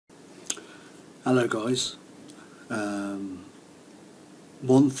Hello guys.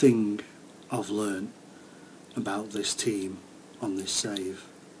 One thing I've learned about this team on this save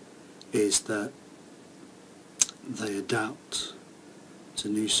is that they adapt to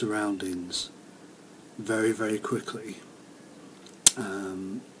new surroundings very quickly.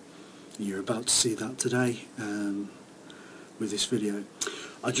 You're about to see that today with this video.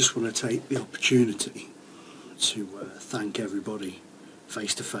 I just want to take the opportunity to thank everybody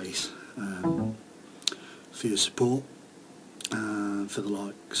face to face for your support, for the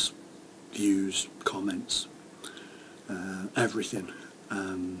likes, views, comments, everything.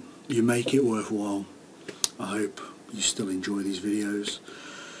 You make it worthwhile. I hope you still enjoy these videos,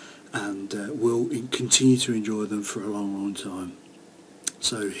 and we'll continue to enjoy them for a long time.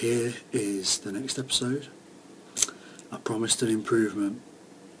 So here is the next episode. I promised an improvement,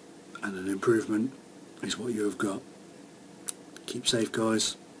 and an improvement is what you have got. Keep safe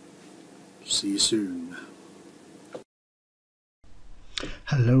guys, see you soon.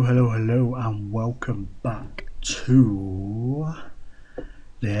 Hello and welcome back to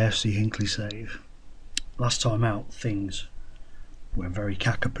the AFC Hinckley save. Last time out things went very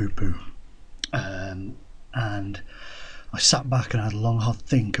caca-poo-poo, and I sat back and had a long hard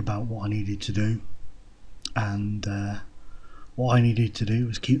think about what I needed to do, and what I needed to do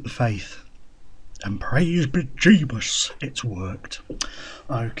was keep the faith, and praise be Jeebus, it's worked.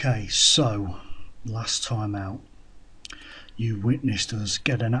 Okay, so last time out you witnessed us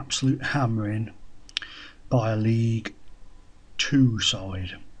get an absolute hammering by a League 2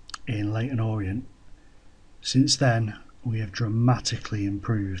 side in Leyton Orient. Since then we have dramatically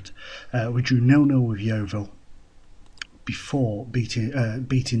improved. We drew 0-0 with Yeovil before beating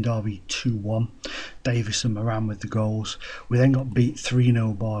Derby 2-1. Davis and Moran with the goals. We then got beat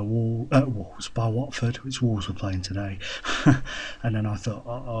 3-0 by Watford, which Wolves were playing today. And then I thought,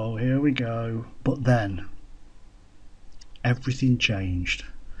 uh-oh, here we go. But then everything changed.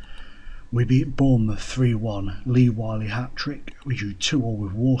 We beat Bournemouth 3-1, Lee Wiley hat-trick. We drew 2-2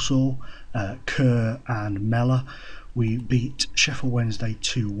 with Warsaw, Kerr and Mellor. We beat Sheffield Wednesday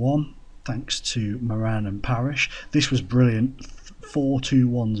 2-1, thanks to Moran and Parish. This was brilliant, 4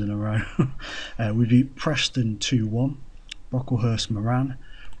 2-1s in a row. We beat Preston 2-1, Brocklehurst Moran.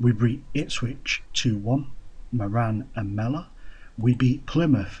 We beat Ipswich 2-1, Moran and Mellor. We beat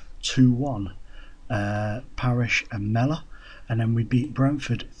Plymouth 2-1, Parish and Mellor. And then we beat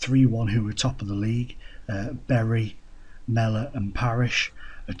Brentford 3-1, who were top of the league, Berry, Mellor and Parish.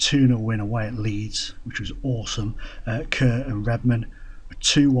 A 2-0 win away at Leeds, which was awesome. Kerr and Redmond. A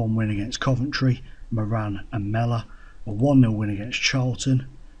 2-1 win against Coventry, Moran and Mellor. A 1-0 win against Charlton,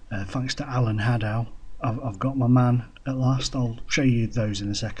 thanks to Alan Haddow. I've got my man at last. I'll show you those in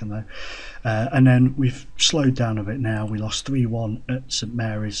a second though. And then we've slowed down a bit now. We lost 3-1 at St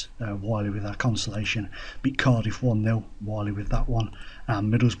Mary's, Wiley with our consolation. Beat Cardiff 1-0, Wiley with that one.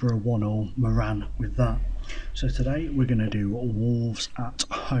 And Middlesbrough 1-0, Moran with that. So today we're going to do Wolves at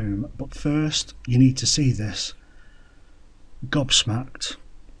home. But first, you need to see this. Gobsmacked.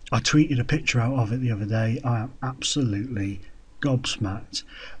 I tweeted a picture out of it the other day. I am absolutely gobsmacked.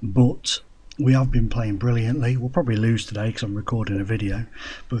 But we have been playing brilliantly. We'll probably lose today because I'm recording a video,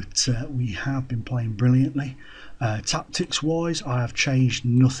 but we have been playing brilliantly. Tactics wise, I have changed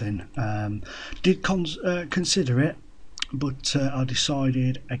nothing. Did consider it, but I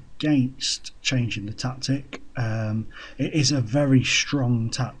decided against changing the tactic. It is a very strong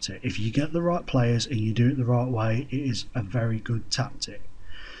tactic. If you get the right players and you do it the right way, it is a very good tactic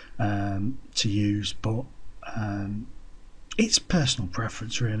to use, but it's personal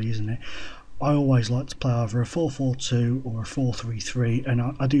preference really, isn't it? I always like to play either a 4-4-2 or a 4-3-3, and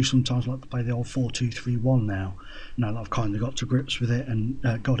I do sometimes like to play the old 4-2-3-1 now that I've kind of got to grips with it and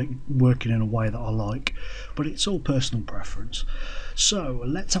got it working in a way that I like, but it's all personal preference. So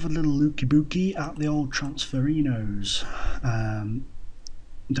let's have a little looky booky at the old transferinos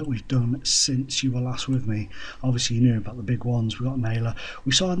that we've done since you were last with me. Obviously you knew about the big ones. We got Naylor.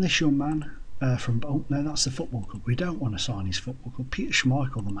 We signed this young man from, oh no, that's the football club. We don't want to sign his football club. Peter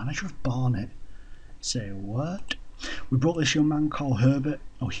Schmeichel, the manager of Barnet. Say what? We brought this young man, Carl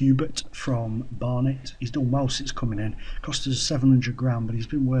Hubert from Barnet. He's done well since coming in. Cost us 700 grand, but he's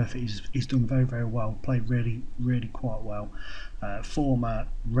been worth it. He's done very well. Played really quite well. Former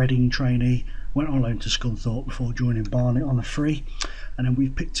Reading trainee. Went on loan to Scunthorpe before joining Barnet on a free, and then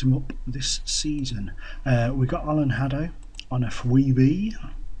we've picked him up this season. We got Alan Haddow on a freebie.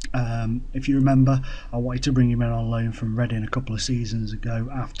 If you remember, I wanted to bring him in on loan from Reading a couple of seasons ago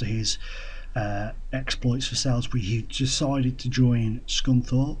after his exploits for Salisbury. He decided to join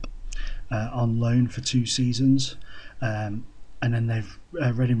Scunthorpe on loan for 2 seasons. and then they've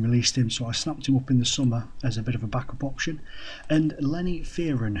Reading released him, so I snapped him up in the summer as a bit of a backup option. And Lenny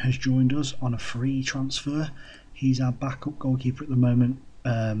Fearon has joined us on a free transfer. He's our backup goalkeeper at the moment,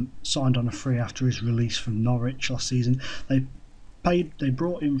 signed on a free after his release from Norwich last season. They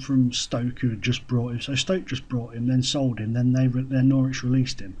brought him from Stoke, who had just brought him. So Stoke just brought him, then sold him, then Norwich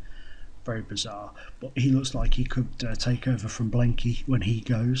released him. Very bizarre, but he looks like he could take over from Blanky when he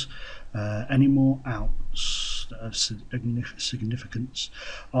goes. Any more outs of significance?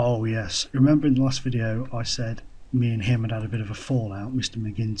 Oh yes, remember in the last video I said me and him had a bit of a fallout, Mr.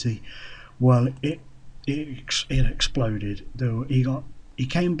 McGinty. Well, it exploded. Though he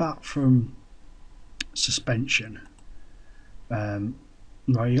came back from suspension.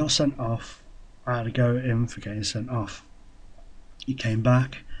 Right, he got sent off. I had a go at him for getting sent off. He came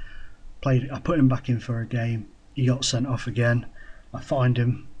back. I put him back in for a game. He got sent off again. I fined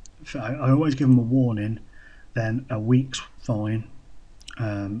him. I always give him a warning, then a week's fine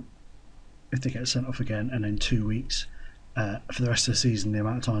if they get sent off again, and then 2 weeks for the rest of the season. The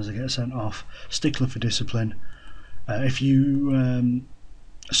amount of times they get sent off. Stickler for discipline. If you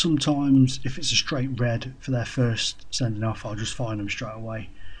sometimes if it's a straight red for their first sending off, I'll just fine them straight away.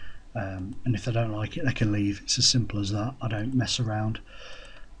 And if they don't like it, they can leave. It's as simple as that. I don't mess around.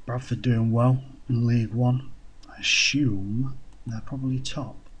 Bradford doing well in League One. I assume they're probably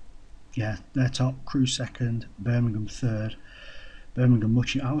top. Yeah, they're top. Crewe second. Birmingham third. Birmingham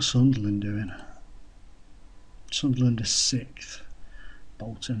much. How's Sunderland doing? Sunderland is 6th.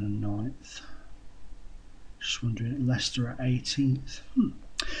 Bolton are 9th. Just wondering. Leicester at 18th.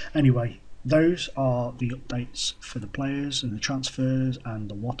 Anyway, those are the updates for the players and the transfers and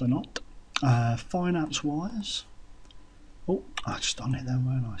the what or not. Finance wise. Oh, I just done it then,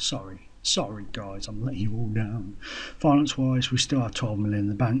 weren't I? Sorry guys, I'm letting you all down. Finance wise, we still have 12 million in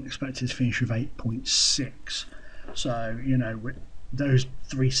the bank, expected to finish with 8.6. So, you know, with those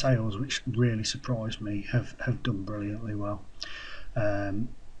 3 sales, which really surprised me, have done brilliantly well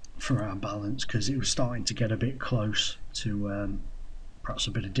for our balance, because it was starting to get a bit close to perhaps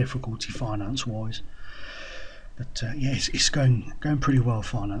a bit of difficulty finance wise. But yeah, it's going pretty well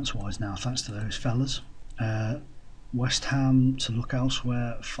finance wise now, thanks to those fellas. West Ham to look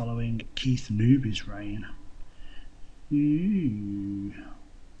elsewhere following Keith Newby's reign.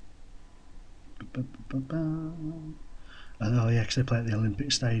 Oh yeah, because they play at the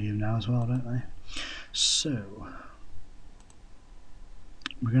Olympic Stadium now as well, don't they? So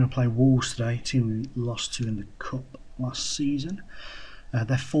we're going to play Wolves today, team we lost to in the Cup last season. They're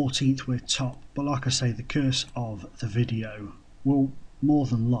 14th, we're top, but like I say, the curse of the video will more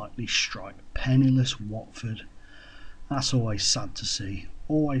than likely strike penniless Watford. That's always sad to see.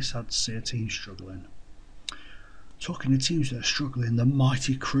 Always sad to see a team struggling. Talking to teams that are struggling, the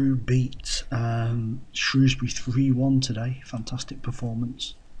mighty Crewe beat Shrewsbury 3-1 today. Fantastic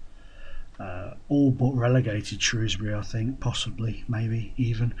performance. All but relegated Shrewsbury, I think, possibly, maybe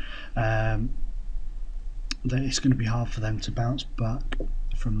even. It's going to be hard for them to bounce back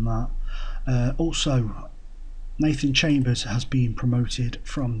from that. Also, Nathan Chambers has been promoted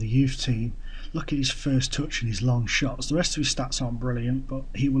from the youth team. Look at his first touch and his long shots. The rest of his stats aren't brilliant, but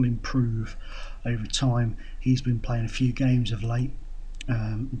he will improve over time. He's been playing a few games of late,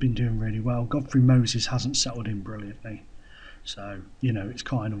 been doing really well. Godfrey Moses hasn't settled in brilliantly, so you know, it's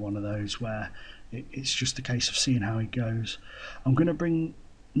kind of one of those where it's just a case of seeing how he goes. I'm going to bring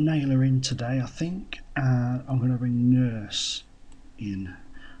Naylor in today, I think, and I'm going to bring Nurse in.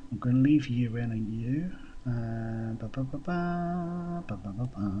 I'm going to leave you in and you.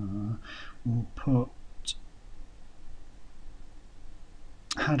 We'll put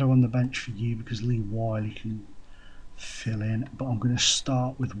Haddo on the bench for you because Lee Wiley can fill in, but I'm going to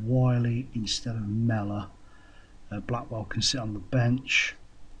start with Wiley instead of Mellor. Blackwell can sit on the bench.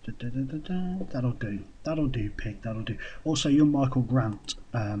 That'll do, Pig, that'll do. Also, young Michael Grant,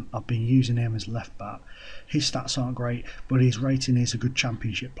 I've been using him as left back. His stats aren't great, but his rating is a good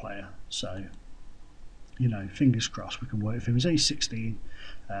championship player, so you know, fingers crossed we can work with him. He's only 16,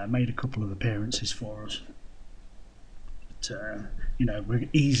 made a couple of appearances for us. But, you know, we're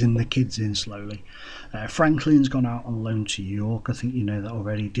easing the kids in slowly. Franklin's gone out on loan to York. I think you know that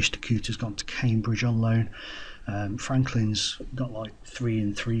already. Distakuta's gone to Cambridge on loan. Franklin's got like 3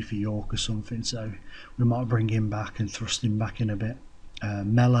 and 3 for York or something, so we might bring him back and thrust him back in a bit.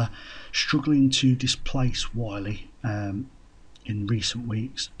 Mellor struggling to displace Wiley in recent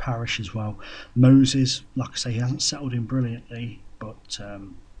weeks. Parrish as well. Moses, like I say, he hasn't settled in brilliantly, but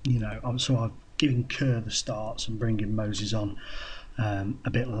you know, so I've given Kerr the starts and bringing Moses on a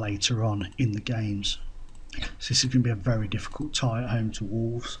bit later on in the games. So this is going to be a very difficult tie at home to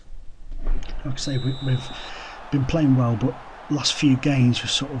Wolves. Like I say, we've been playing well, but last few games we've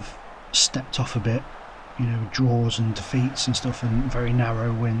sort of stepped off a bit, you know, draws and defeats and stuff, and very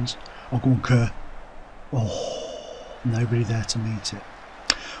narrow wins. Oh, go on, Kerr. Oh, nobody there to meet it.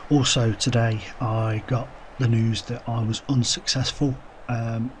 Also today I got the news that I was unsuccessful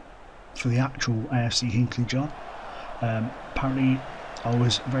for the actual AFC Hinckley job. Apparently I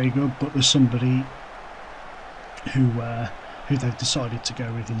was very good, but there's somebody who they've decided to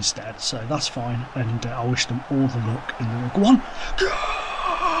go with instead, so that's fine, and I wish them all the luck in the go on,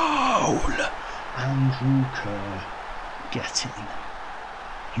 goal! Andrew Kerr, get in,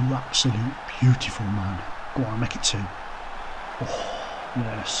 you absolute beautiful man. Go on, make it 2. Oh,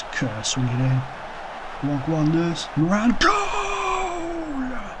 Nurse, Kerr, swing it in. Go on, Nurse. Moran, goal!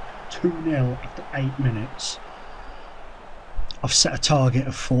 2-0 after 8 minutes. I've set a target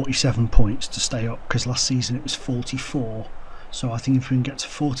of 47 points to stay up, because last season it was 44. So I think if we can get to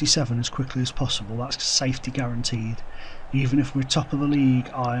 47 as quickly as possible, that's safety guaranteed. Even if we're top of the league,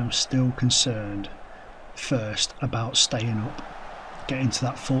 I am still concerned first about staying up. Getting to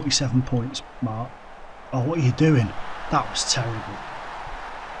that 47 points mark. Oh, what are you doing? That was terrible.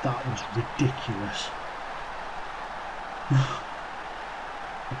 That was ridiculous.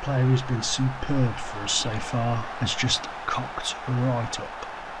 The player who's been superb for us so far has just cocked right up.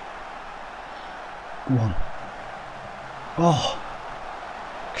 Go on. Oh,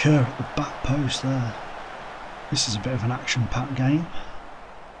 Kerr at the back post there. This is a bit of an action-packed game.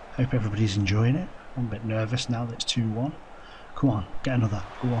 Hope everybody's enjoying it. I'm a bit nervous now that it's 2-1. Come on, get another.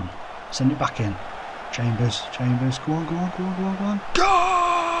 Go on. Send it back in. Chambers. Go on.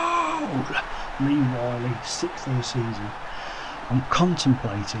 Goal! Lee Riley, 6th of the season. I'm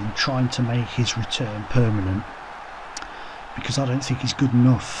contemplating trying to make his return permanent, because I don't think he's good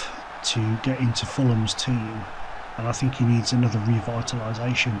enough to get into Fulham's team, and I think he needs another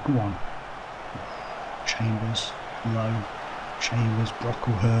revitalisation. Go on. Chambers, Lowe, Chambers,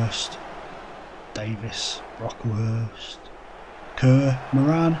 Brocklehurst, Davis, Brocklehurst, Kerr,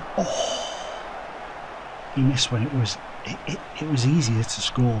 Moran. Oh, he missed when it was easier to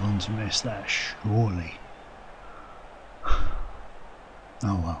score than to miss there, surely.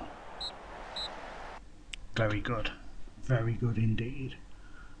 Oh well. Very good indeed.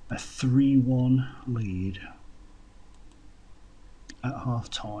 A 3-1 lead at half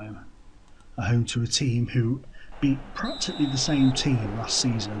time, at home to a team who beat practically the same team last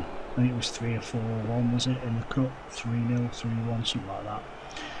season. I think it was 3 or 4-1, was it, in the cup? 3-0, 3-1, something like that.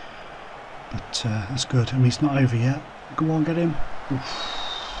 But that's good. I mean, it's not over yet. Go on, get him. Oof.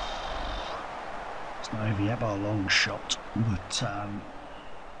 It's not over yet by a long shot, but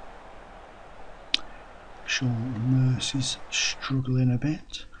Sean Mercy's struggling a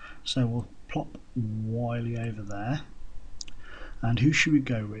bit, so we'll plop Wiley over there. And who should we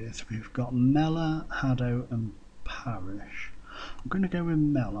go with? We've got Mellor, Haddo and Parrish. I'm going to go with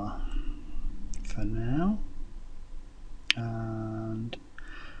Mellor for now. And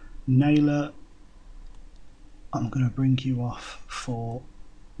Naylor, I'm going to bring you off for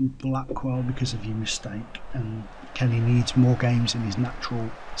Blackwell because of your mistake, and Kenny needs more games in his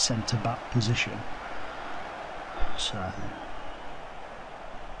natural centre-back position. So,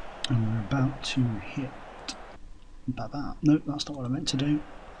 and we're about to hit that. Nope, that's not what I meant to do.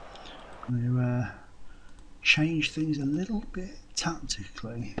 I'm going to change things a little bit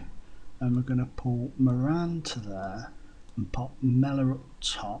tactically, and we're going to pull Moran to there and pop Mellor up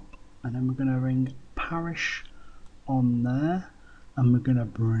top, and then we're going to bring Parrish on there, and we're going to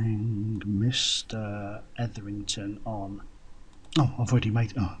bring Mr. Etherington on. Oh, I've already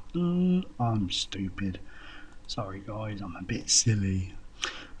made. Oh, I'm stupid. Sorry guys, I'm a bit silly.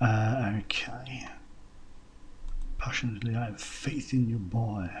 Okay. Passionately, I have faith in your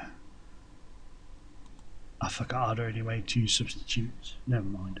boy. I forgot I'd already made 2 substitutes. Never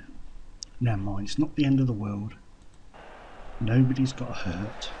mind. It's not the end of the world. Nobody's got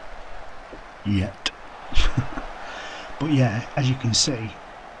hurt. Yet. But yeah, as you can see,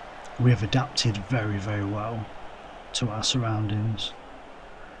 we have adapted very, very well to our surroundings.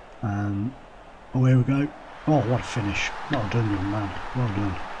 Away we go. Oh, what a finish. Well done, young man. Well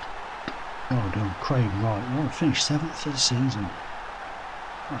done. Craig Wright. What a finish. 7th of the season.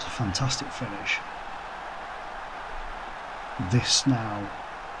 That's a fantastic finish. This now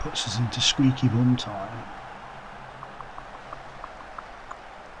puts us into squeaky bum time.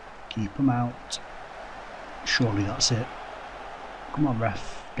 Keep them out. Surely that's it. Come on,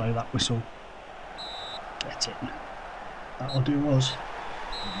 ref. Blow that whistle. Get it. That'll do us.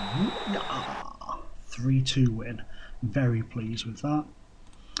 3-2 win. Very pleased with that.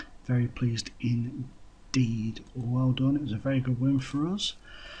 Very pleased indeed. Well done. It was a very good win for us,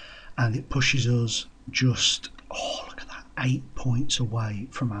 and it pushes us just. Oh, look at that! 8 points away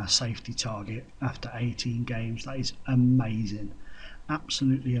from our safety target after 18 games. That is amazing,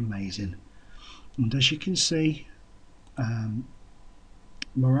 absolutely amazing. And as you can see,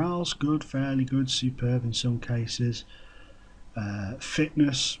 morale's good, fairly good, superb in some cases.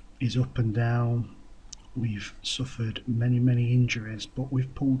 Fitness is up and down. We've suffered many injuries, but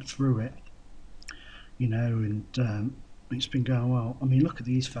we've pulled through it, you know, and it's been going well. I mean, look at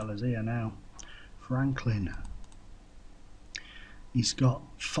these fellas here now. Franklin, he's got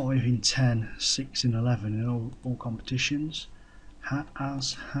 5 in 10, 6 in 11 in all competitions,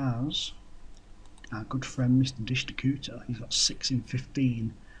 as has our good friend Mr. Dishtakuta. He's got 6 in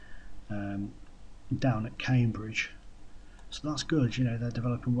 15 down at Cambridge. So that's good, you know, they're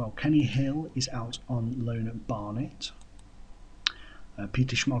developing well. Kenny Hill is out on loan at Barnet.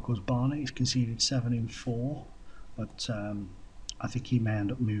 Peter Schmeichel's Barnet, he's conceded 7 in 4, but I think he may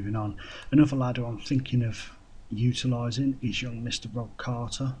end up moving on. Another lad who I'm thinking of utilising is young Mr. Rob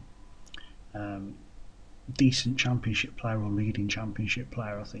Carter. Decent championship player, or leading championship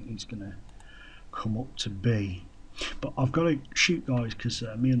player, I think he's going to come up to be. But I've got to shoot, guys, because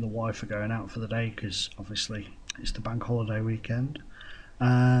me and the wife are going out for the day, because obviously it's the bank holiday weekend.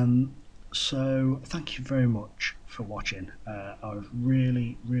 So thank you very much for watching. I've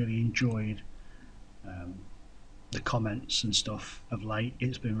really enjoyed the comments and stuff of late.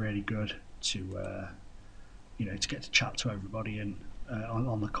 It's been really good to you know, to get to chat to everybody and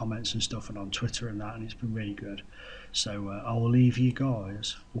on the comments and stuff, and on Twitter and that, and it's been really good. So I will leave you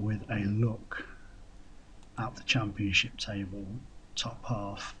guys with a look at the championship table, top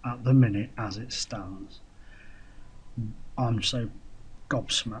half at the minute as it stands. I'm so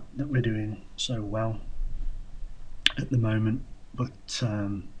gobsmacked that we're doing so well at the moment, but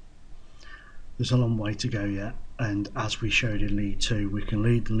there's a long way to go yet, and as we showed in League 2, we can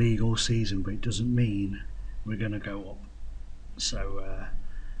lead the league all season, but it doesn't mean we're going to go up. So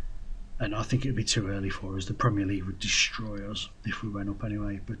and I think it'd be too early for us. The Premier League would destroy us if we went up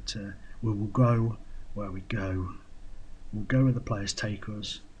anyway, but we will go where we go. We'll go where the players take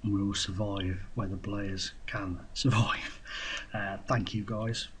us, and we will survive where the players can survive. Thank you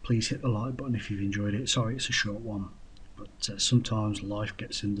guys. Please hit the like button if you've enjoyed it. Sorry it's a short one, but sometimes life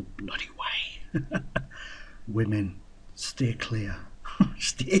gets in the bloody way. Women, steer clear.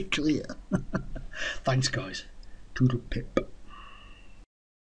 Steer clear. Thanks guys. Toodle pip.